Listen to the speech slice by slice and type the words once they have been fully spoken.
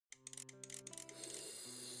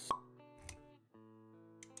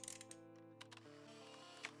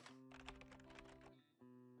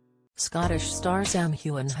Scottish star Sam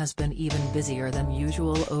Heughan has been even busier than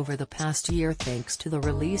usual over the past year thanks to the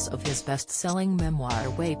release of his best-selling memoir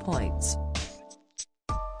Waypoints.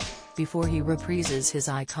 Before he reprises his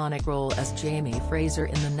iconic role as Jamie Fraser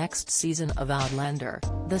in the next season of Outlander,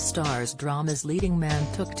 the star's drama's leading man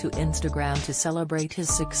took to Instagram to celebrate his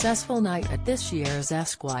successful night at this year's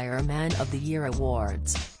Esquire Man of the Year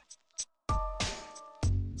Awards.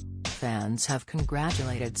 Fans have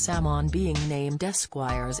congratulated Sam on being named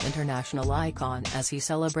Esquire's international icon as he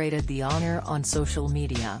celebrated the honor on social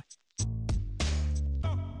media.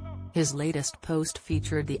 His latest post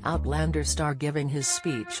featured the Outlander star giving his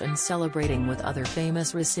speech and celebrating with other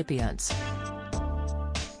famous recipients.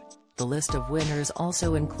 The list of winners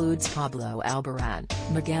also includes Pablo Alborán,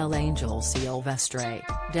 Miguel Angel Silvestre,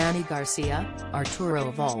 Dani Garcia,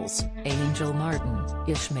 Arturo Valls, Angel Martin,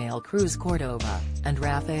 Ishmael Cruz Cordova, and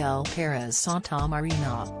Rafael Perez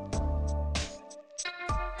Santamarina.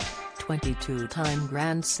 22-time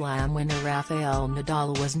Grand Slam winner Rafael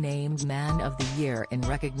Nadal was named Man of the Year in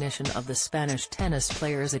recognition of the Spanish tennis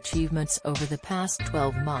player's achievements over the past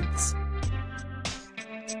 12 months.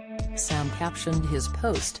 Sam captioned his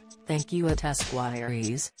post, "Thank you at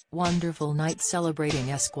Esquire's wonderful night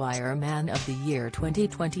celebrating Esquire Man of the Year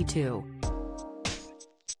 2022.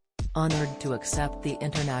 Honored to accept the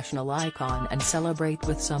international icon and celebrate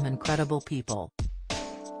with some incredible people.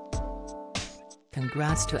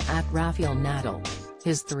 Congrats to @Rafael Nadal.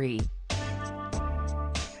 His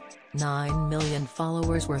 3.9 million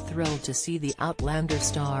followers were thrilled to see the Outlander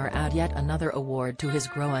star add yet another award to his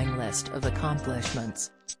growing list of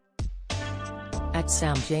accomplishments."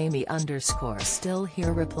 @SamJamie_still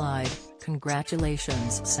here replied,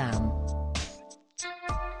 "Congratulations Sam.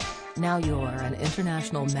 Now you're an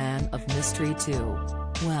international man of mystery too.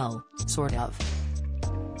 Well, sort of."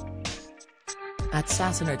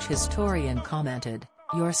 @Sassanich Historian commented,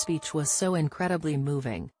 "Your speech was so incredibly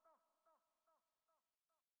moving.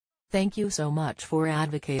 Thank you so much for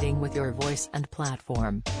advocating with your voice and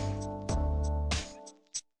platform.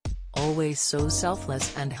 Always so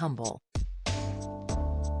selfless and humble.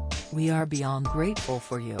 We are beyond grateful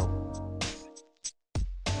for you.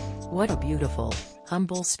 What a beautiful,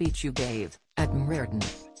 humble speech you gave." @Mrirton.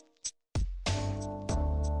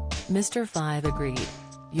 Mr. 5 agreed.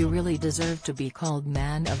 "You really deserve to be called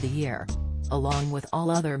Man of the Year. Along with all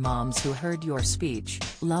other moms who heard your speech,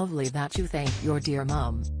 lovely that you thanked your dear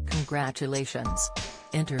mum, congratulations."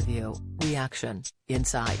 Interview, reaction,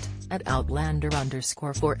 insight,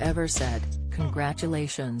 @Outlander_forever said,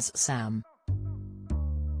 "Congratulations Sam.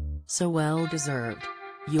 So well deserved.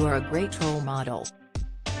 You are a great role model.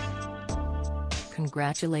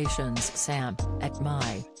 Congratulations Sam."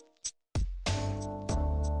 @My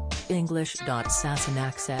English.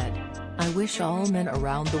 Sassenach said, "I wish all men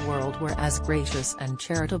around the world were as gracious and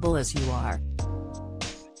charitable as you are.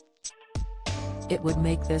 It would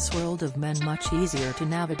make this world of men much easier to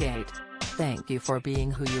navigate. Thank you for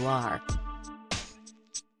being who you are."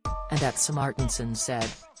 And @Smartinson said,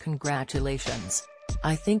 "Congratulations.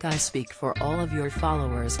 I think I speak for all of your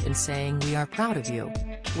followers in saying we are proud of you.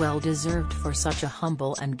 Well deserved for such a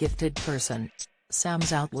humble and gifted person."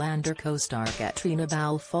 Sam's Outlander co-star Katrina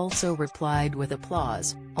Balfe also replied with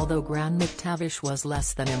applause, although Graham McTavish was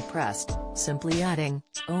less than impressed, simply adding,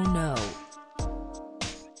 "Oh no."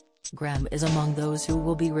 Graham is among those who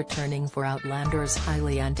will be returning for Outlander's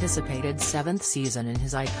highly anticipated 7th season in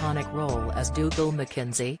his iconic role as Dougal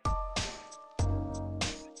Mackenzie.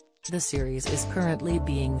 The series is currently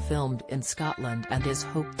being filmed in Scotland and is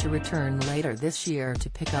hoped to return later this year to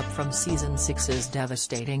pick up from Season 6's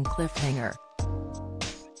devastating cliffhanger.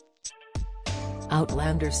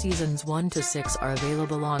 Outlander Seasons 1 to 6 are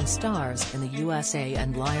available on Starz in the USA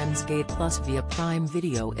and Lionsgate Plus via Prime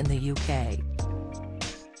Video in the UK.